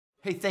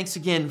Hey, thanks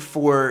again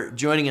for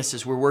joining us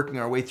as we're working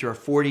our way through our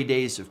 40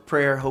 days of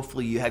prayer.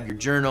 Hopefully you have your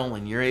journal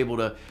and you're able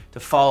to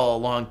follow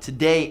along.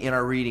 Today in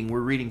our reading, we're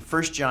reading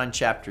 1 John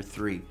chapter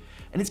 3.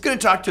 And it's going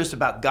to talk to us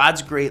about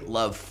God's great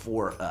love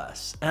for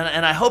us.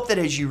 And I hope that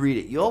as you read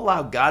it, you'll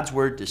allow God's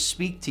word to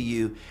speak to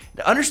you,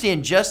 to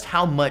understand just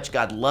how much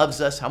God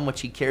loves us, how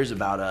much he cares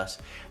about us.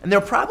 And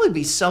there'll probably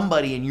be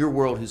somebody in your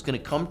world who's going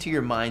to come to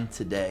your mind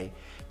today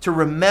to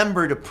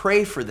remember to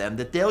pray for them,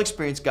 that they'll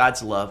experience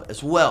God's love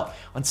as well.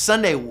 On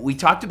Sunday, we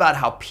talked about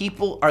how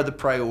people are the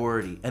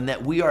priority and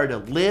that we are to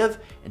live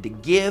and to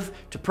give,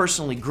 to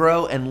personally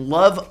grow and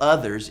love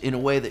others in a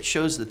way that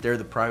shows that they're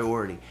the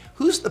priority.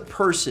 Who's the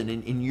person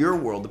in your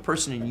world, the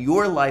person in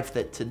your life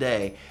that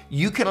today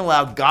you can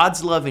allow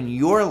God's love in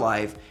your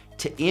life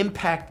to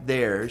impact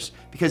theirs?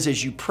 Because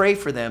as you pray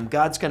for them,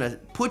 God's going to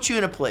put you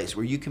in a place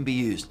where you can be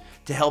used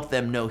to help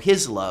them know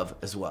his love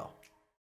as well.